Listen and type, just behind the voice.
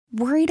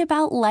Worried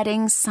about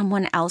letting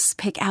someone else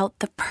pick out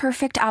the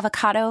perfect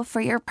avocado for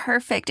your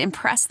perfect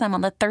impress them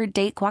on the third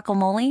date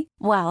guacamole?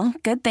 Well,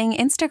 good thing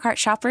Instacart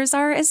shoppers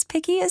are as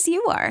picky as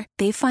you are.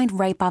 They find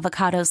ripe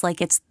avocados like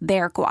it's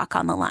their guac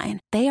on the line.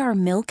 They are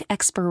milk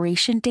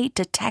expiration date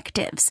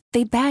detectives.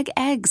 They bag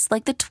eggs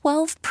like the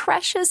 12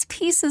 precious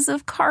pieces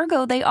of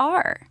cargo they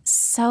are.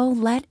 So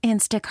let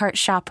Instacart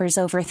shoppers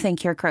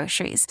overthink your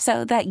groceries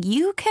so that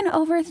you can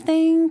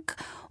overthink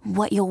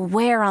what you'll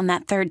wear on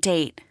that third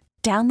date.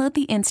 Download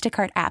the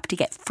Instacart app to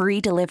get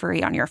free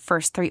delivery on your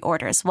first 3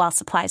 orders while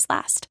supplies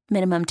last.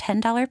 Minimum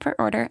 $10 per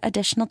order.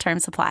 Additional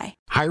terms apply.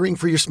 Hiring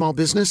for your small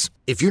business?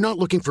 If you're not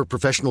looking for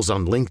professionals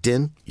on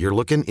LinkedIn, you're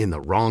looking in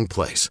the wrong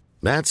place.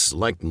 That's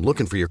like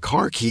looking for your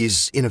car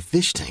keys in a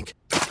fish tank.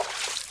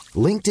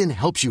 LinkedIn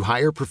helps you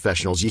hire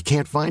professionals you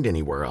can't find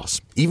anywhere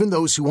else, even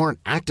those who aren't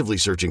actively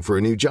searching for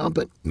a new job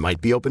but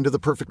might be open to the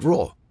perfect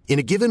role. In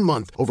a given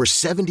month, over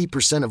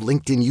 70% of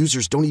LinkedIn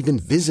users don't even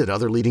visit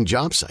other leading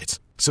job sites.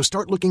 So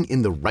start looking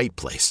in the right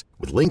place.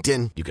 With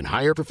LinkedIn, you can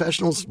hire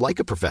professionals like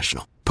a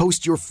professional.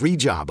 Post your free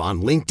job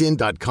on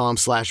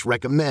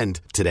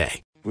linkedin.com/recommend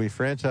today. We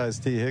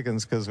franchised T.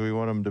 Higgins because we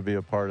want him to be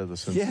a part of the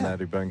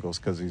Cincinnati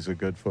Bengals because he's a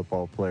good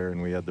football player, and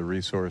we had the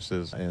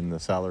resources and the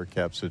salary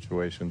cap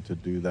situation to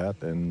do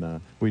that, and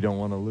we don't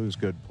want to lose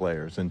good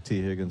players. And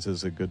T. Higgins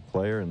is a good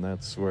player, and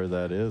that's where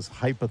that is.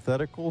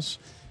 Hypotheticals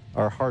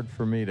are hard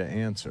for me to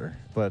answer,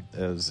 but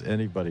as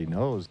anybody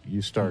knows,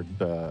 you start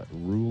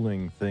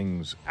ruling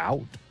things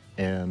out,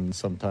 and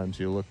sometimes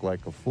you look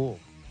like a fool.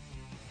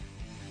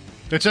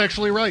 That's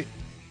actually right.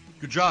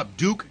 Good job.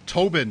 Duke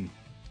Tobin,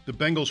 the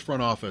Bengals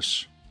front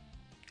office.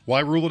 Why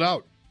rule it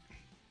out?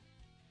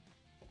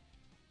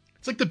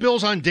 It's like the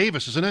Bills on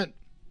Davis, isn't it?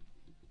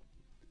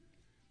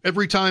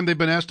 Every time they've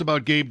been asked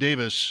about Gabe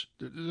Davis,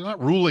 they're not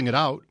ruling it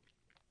out.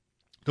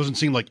 Doesn't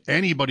seem like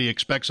anybody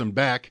expects him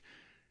back.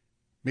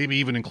 Maybe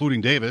even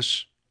including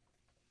Davis,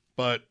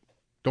 but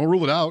don't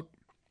rule it out.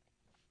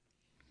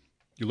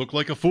 You look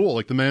like a fool,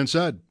 like the man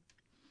said.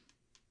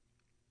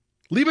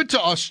 Leave it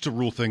to us to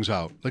rule things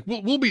out. Like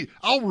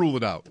I'll rule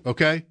it out.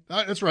 Okay,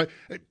 that's right.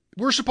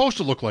 We're supposed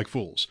to look like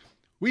fools.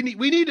 We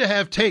need to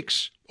have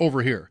takes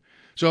over here.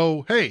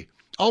 So hey,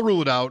 I'll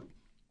rule it out.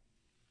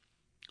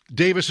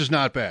 Davis is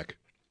not back.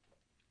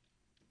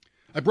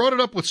 I brought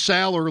it up with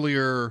Sal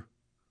earlier.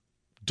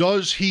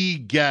 Does he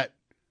get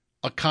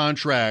a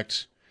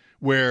contract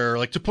where,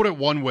 like, to put it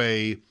one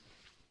way,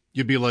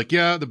 you'd be like,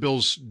 yeah, the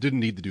Bills didn't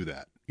need to do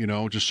that. You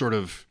know, just sort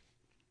of,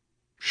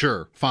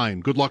 sure,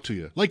 fine, good luck to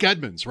you. Like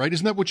Edmonds, right?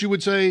 Isn't that what you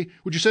would say?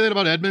 Would you say that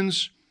about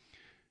Edmonds?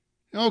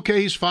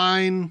 Okay, he's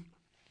fine.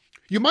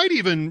 You might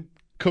even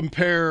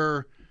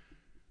compare,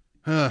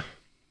 I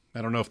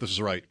don't know if this is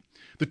right,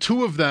 the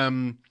two of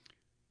them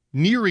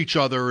near each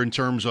other in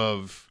terms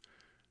of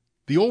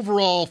the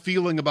overall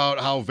feeling about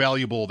how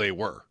valuable they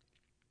were.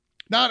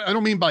 I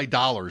don't mean by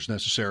dollars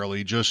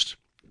necessarily, just,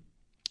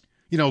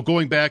 you know,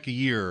 going back a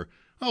year,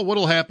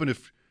 what'll happen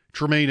if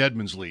Tremaine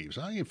Edmonds leaves?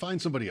 You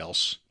find somebody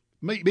else.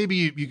 Maybe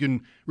you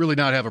can really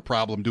not have a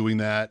problem doing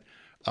that.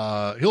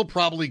 He'll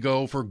probably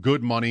go for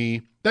good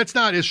money. That's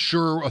not as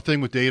sure a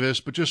thing with Davis,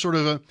 but just sort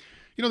of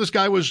this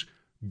guy was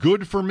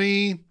good for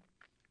me,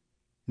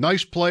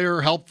 nice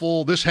player,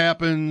 helpful. This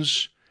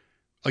happens.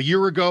 A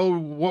year ago,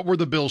 what were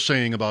the Bills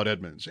saying about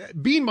Edmonds?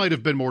 Bean might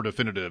have been more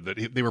definitive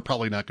that they were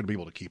probably not going to be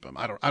able to keep him.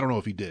 I don't know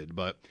if he did,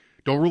 but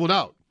don't rule it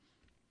out,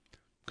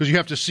 because you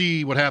have to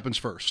see what happens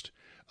first.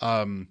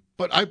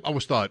 But I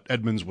always thought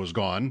Edmonds was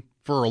gone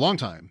for a long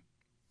time,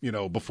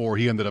 before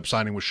he ended up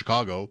signing with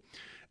Chicago.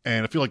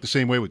 And I feel like the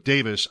same way with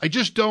Davis. I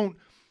just don't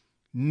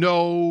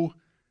know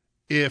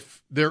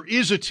if there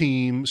is a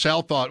team.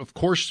 Sal thought, of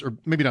course, or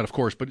maybe not of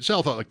course, but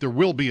Sal thought like there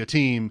will be a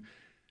team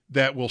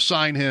that will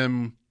sign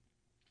him,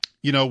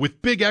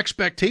 with big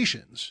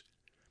expectations.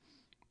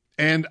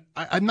 And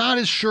I'm not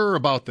as sure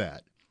about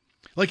that.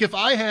 Like if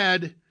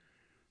I'm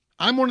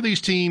one of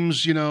these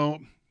teams,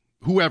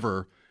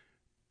 whoever,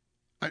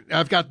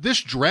 I've got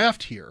this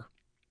draft here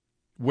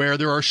where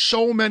there are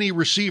so many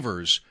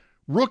receivers,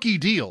 rookie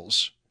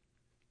deals,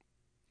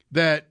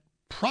 that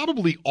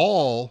probably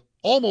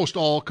almost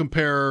all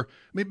compare.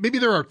 Maybe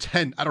there are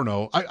 10. I don't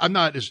know. I'm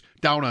not as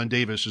down on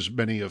Davis as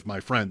many of my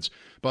friends,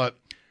 but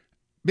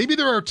maybe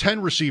there are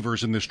 10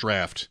 receivers in this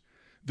draft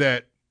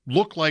that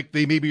look like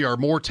they maybe are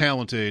more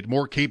talented,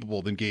 more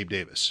capable than Gabe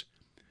Davis.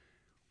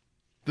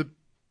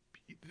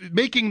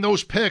 Making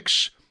those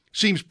picks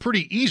seems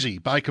pretty easy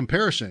by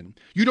comparison.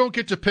 You don't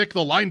get to pick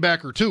the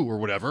linebacker too or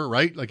whatever,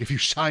 right? Like if you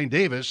sign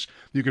Davis,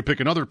 you can pick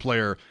another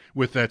player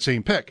with that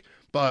same pick.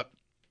 But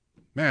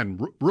man,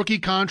 rookie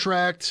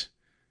contract,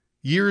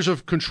 years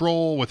of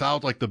control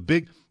without like the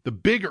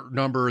bigger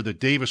number that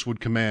Davis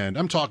would command.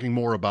 I'm talking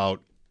more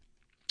about,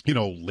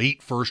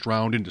 late first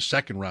round into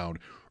second round.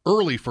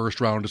 Early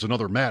first round is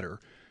another matter.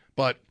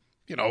 But,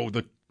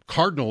 the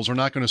Cardinals are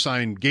not going to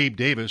sign Gabe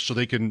Davis so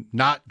they can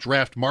not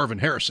draft Marvin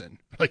Harrison.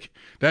 Like,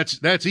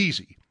 that's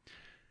easy.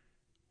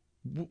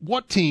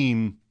 What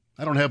team,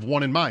 I don't have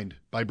one in mind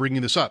by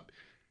bringing this up,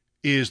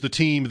 is the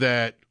team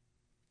that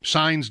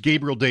signs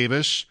Gabriel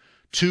Davis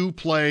to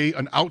play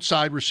an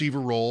outside receiver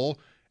role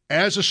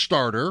as a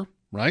starter,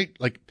 right?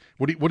 Like,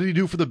 what did he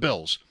do for the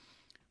Bills?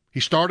 He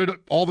started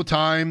all the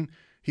time.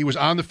 He was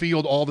on the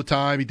field all the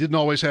time. He didn't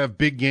always have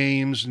big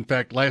games. In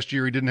fact, last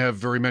year he didn't have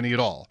very many at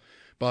all.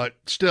 But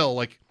still,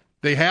 like,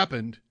 they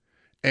happened,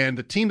 and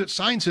the team that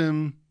signs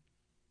him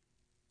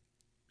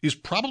is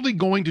probably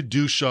going to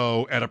do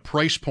so at a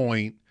price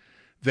point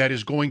that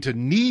is going to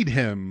need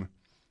him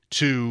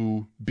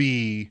to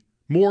be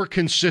more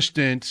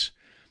consistent,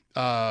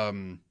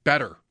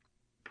 better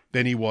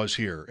than he was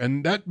here.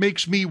 And that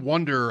makes me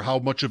wonder how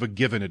much of a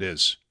given it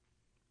is.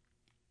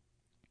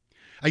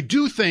 I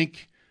do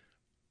think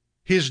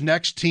his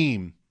next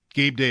team,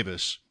 Gabe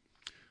Davis,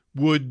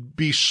 would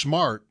be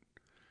smart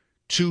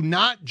to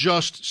not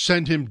just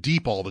send him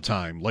deep all the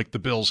time like the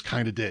Bills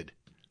kind of did.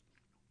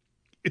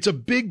 It's a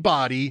big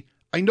body.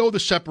 I know the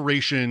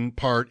separation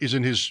part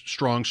isn't his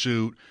strong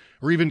suit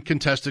or even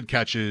contested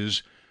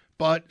catches,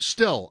 but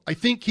still, I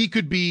think he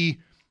could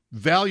be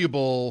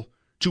valuable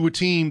to a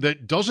team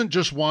that doesn't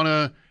just want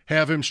to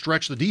have him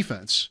stretch the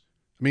defense.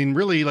 I mean,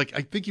 really, like,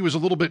 I think he was a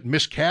little bit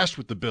miscast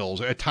with the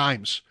Bills at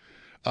times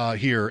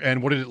here.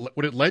 And what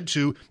it led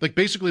to, like,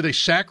 basically they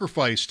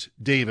sacrificed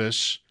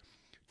Davis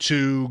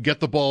to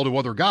get the ball to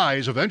other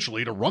guys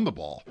eventually to run the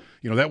ball.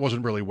 You know, that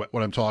wasn't really what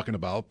I'm talking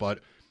about, but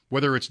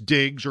whether it's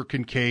Diggs or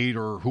Kincaid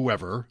or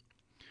whoever,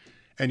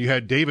 and you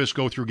had Davis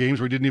go through games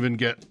where he didn't even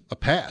get a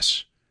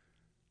pass.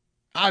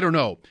 I don't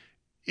know.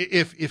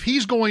 If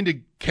he's going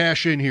to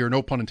cash in here,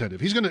 no pun intended,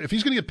 if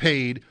he's gonna get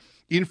paid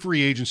in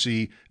free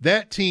agency,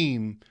 that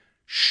team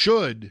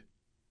should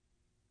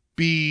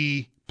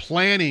be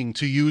planning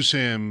to use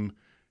him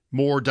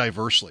more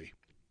diversely.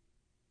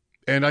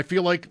 And I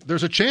feel like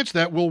there's a chance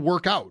that will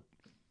work out.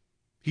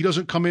 He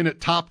doesn't come in at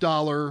top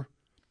dollar.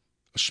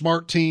 A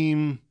smart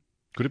team,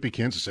 could it be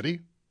Kansas City?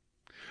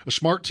 A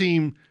smart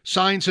team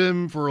signs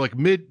him for like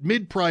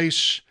mid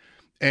price,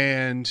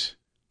 and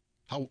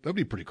that'd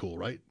be pretty cool,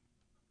 right?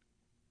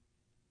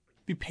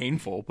 Be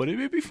painful, but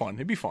it'd be fun.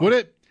 It'd be fun. Would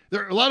it?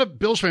 There a lot of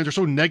Bills fans are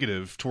so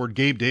negative toward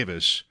Gabe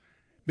Davis.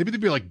 Maybe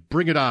they'd be like,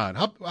 bring it on.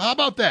 How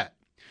about that?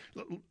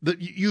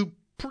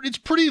 It's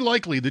pretty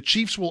likely the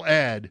Chiefs will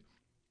add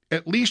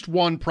at least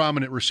one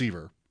prominent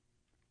receiver,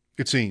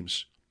 it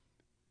seems,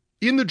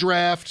 in the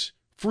draft,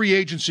 free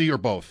agency, or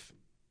both.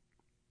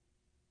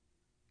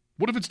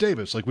 What if it's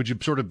Davis? Like, would you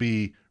sort of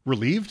be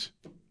relieved?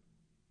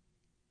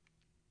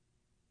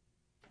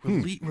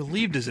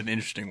 Relieved is an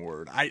interesting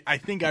word. I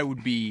think I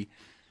would be.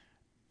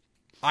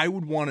 I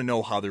would want to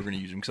know how they're going to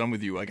use him, because I'm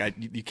with you. Like,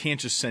 you can't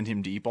just send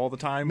him deep all the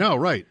time. No,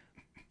 right.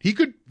 He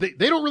could. They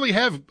don't really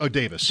have a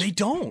Davis. They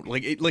don't.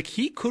 Like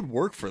he could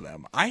work for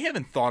them. I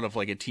haven't thought of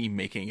like a team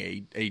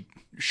making a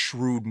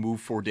shrewd move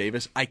for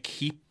Davis. I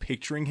keep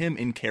picturing him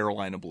in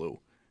Carolina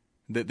blue.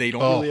 That they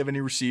don't really have any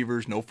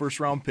receivers, no first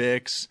round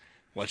picks.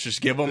 Let's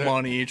just give him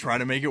money, try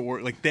to make it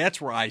work. Like,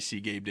 that's where I see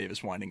Gabe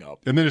Davis winding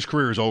up. And then his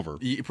career is over.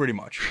 Pretty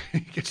much. He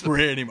gets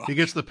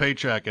the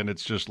paycheck, and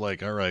it's just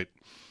like, all right.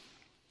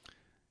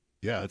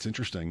 Yeah, it's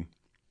interesting.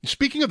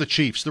 Speaking of the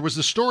Chiefs, there was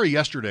this story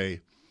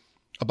yesterday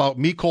about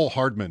Mecole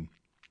Hardman.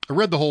 I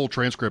read the whole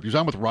transcript. He was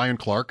on with Ryan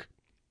Clark,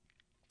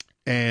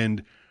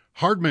 and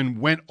Hardman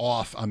went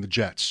off on the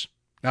Jets.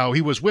 Now,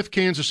 he was with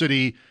Kansas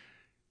City,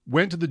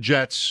 went to the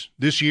Jets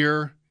this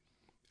year,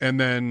 and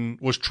then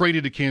was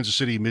traded to Kansas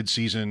City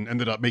midseason,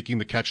 ended up making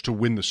the catch to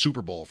win the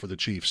Super Bowl for the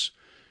Chiefs.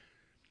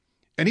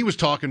 And he was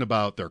talking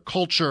about their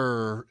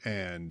culture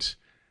and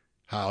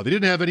how they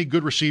didn't have any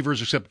good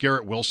receivers except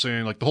Garrett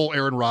Wilson, like the whole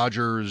Aaron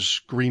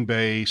Rodgers, Green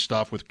Bay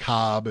stuff with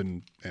Cobb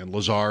and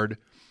Lazard.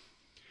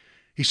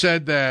 He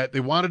said that they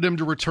wanted him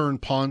to return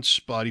punts,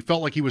 but he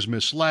felt like he was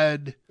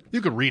misled.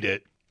 You could read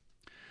it.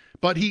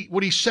 But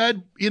what he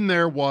said in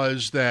there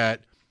was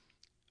that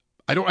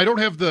I don't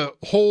have the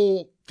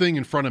whole thing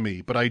in front of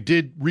me, but I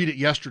did read it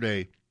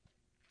yesterday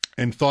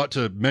and thought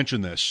to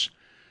mention this.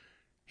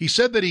 He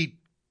said that he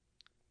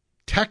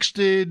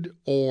texted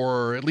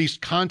or at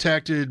least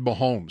contacted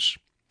Mahomes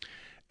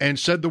and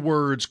said the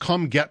words,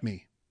 "Come get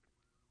me."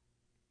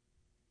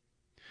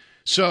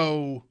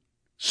 So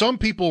some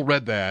people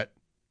read that,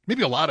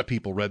 maybe a lot of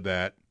people read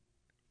that,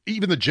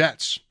 even the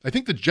Jets. I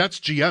think the Jets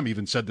GM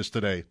even said this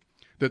today,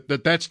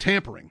 that's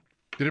tampering,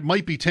 that it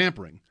might be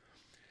tampering.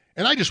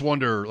 And I just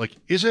wonder, like,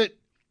 is it?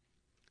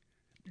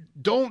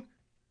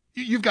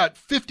 You've got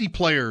 50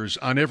 players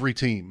on every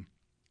team,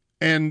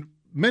 and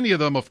many of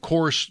them, of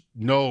course,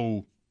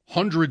 know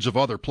hundreds of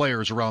other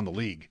players around the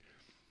league.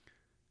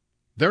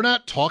 They're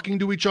not talking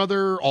to each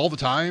other all the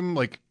time.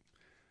 Like,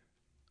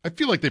 I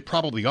feel like they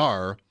probably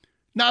are.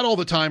 Not all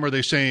the time are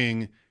they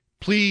saying,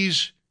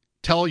 please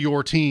tell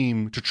your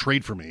team to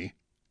trade for me.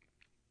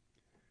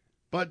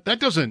 But that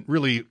doesn't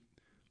really,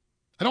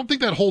 I don't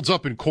think that holds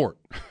up in court.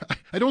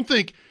 I don't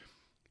think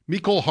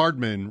Mecole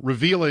Hardman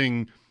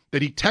revealing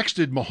that he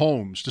texted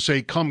Mahomes to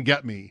say, come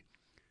get me,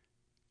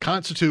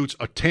 constitutes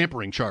a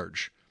tampering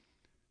charge.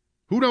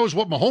 Who knows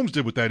what Mahomes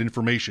did with that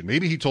information?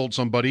 Maybe he told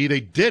somebody. They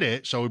did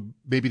it, so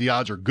maybe the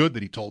odds are good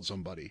that he told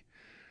somebody.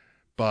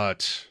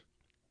 But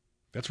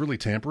that's really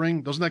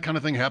tampering? Doesn't that kind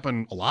of thing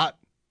happen a lot?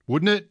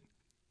 Wouldn't it?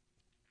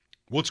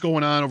 What's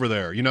going on over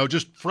there?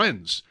 Just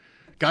friends,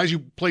 guys you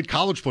played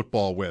college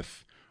football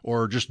with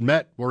or just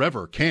met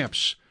wherever,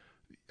 camps.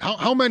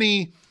 How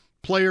many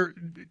player,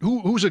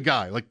 who's a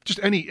guy, like just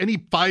any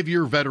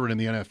 5-year veteran in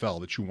the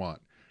NFL that you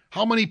want?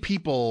 How many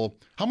people,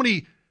 how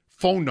many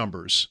phone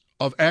numbers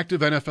of active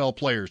NFL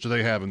players do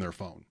they have in their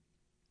phone?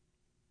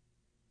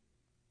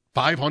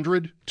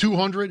 500,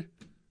 200,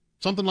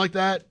 something like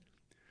that.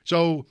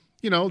 So,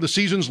 the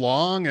season's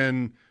long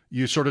and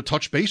you sort of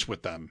touch base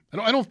with them.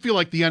 I don't feel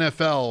like the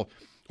NFL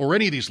or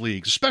any of these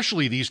leagues,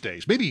 especially these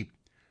days, you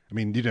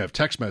didn't have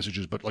text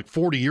messages, but like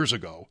 40 years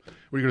ago,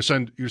 where you're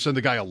going to send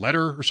the guy a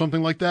letter or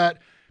something like that.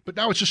 But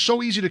now it's just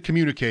so easy to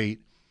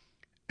communicate,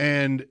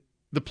 and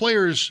the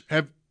players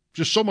have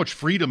just so much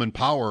freedom and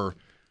power.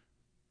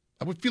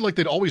 I would feel like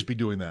they'd always be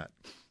doing that,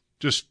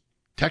 just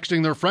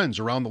texting their friends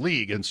around the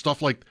league and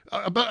stuff like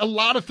about a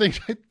lot of things.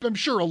 I'm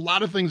sure a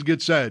lot of things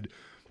get said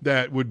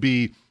that would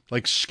be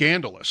like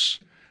scandalous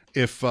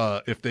if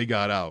they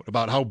got out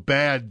about how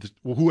bad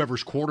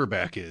whoever's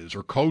quarterback is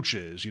or coach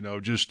is.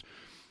 Just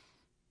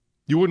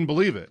you wouldn't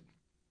believe it.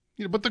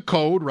 But the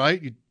code,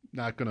 right? You're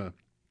not gonna,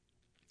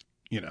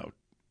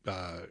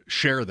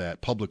 share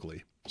that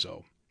publicly.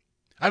 So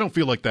I don't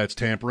feel like that's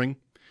tampering.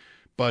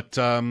 But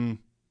I'm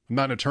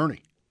not an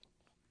attorney.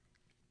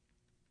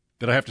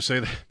 Did I have to say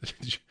that?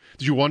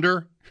 Did you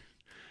wonder?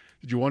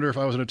 Did you wonder if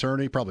I was an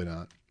attorney? Probably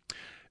not.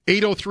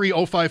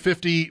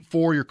 803-0550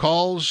 for your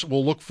calls.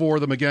 We'll look for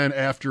them again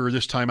after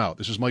this timeout.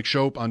 This is Mike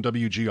Shope on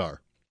WGR.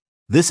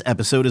 This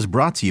episode is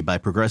brought to you by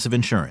Progressive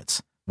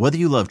Insurance. Whether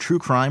you love true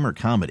crime or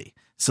comedy,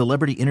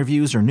 celebrity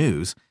interviews or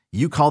news,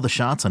 you call the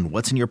shots on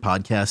what's in your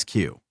podcast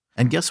queue.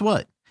 And guess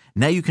what?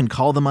 Now you can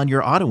call them on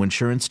your auto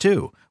insurance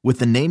too with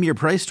the Name Your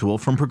Price tool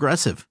from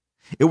Progressive.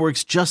 It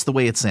works just the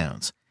way it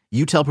sounds.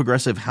 You tell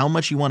Progressive how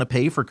much you want to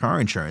pay for car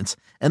insurance,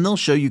 and they'll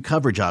show you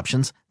coverage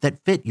options that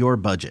fit your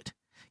budget.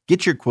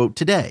 Get your quote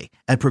today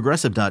at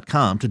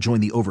Progressive.com to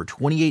join the over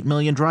 28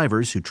 million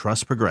drivers who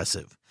trust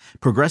Progressive.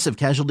 Progressive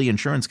Casualty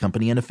Insurance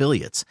Company and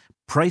Affiliates.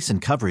 Price and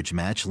coverage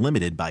match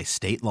limited by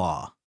state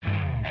law.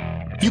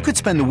 You could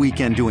spend the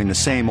weekend doing the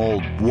same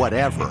old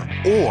whatever,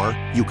 or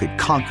you could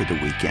conquer the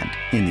weekend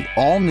in the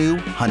all-new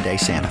Hyundai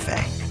Santa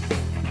Fe.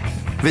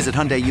 Visit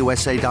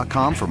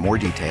HyundaiUSA.com for more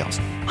details.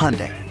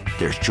 Hyundai,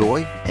 there's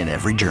joy in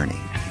every journey.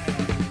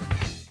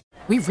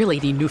 We really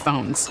need new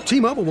phones.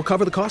 T-Mobile will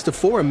cover the cost of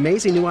 4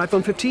 amazing new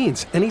iPhone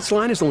 15s, and each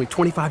line is only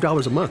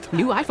 $25 a month.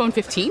 New iPhone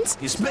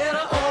 15s? It's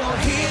better over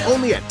here.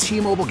 Only at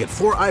T-Mobile, get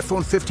 4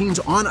 iPhone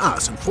 15s on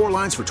us and 4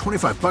 lines for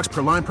 $25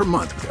 per line per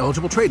month with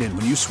eligible trade-in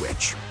when you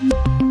switch.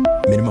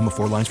 Minimum of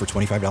 4 lines for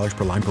 $25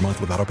 per line per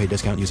month with autopay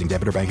discount using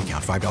debit or bank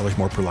account. $5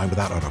 more per line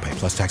without autopay,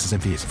 plus taxes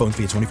and fees. Phone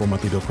fee at 24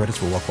 monthly bill credits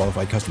for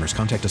well-qualified customers.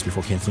 Contact us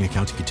before canceling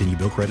account to continue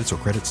bill credits or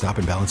credit stop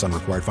and balance on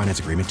required finance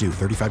agreement due.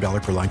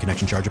 $35 per line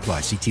connection charge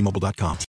applies. See T-Mobile.com.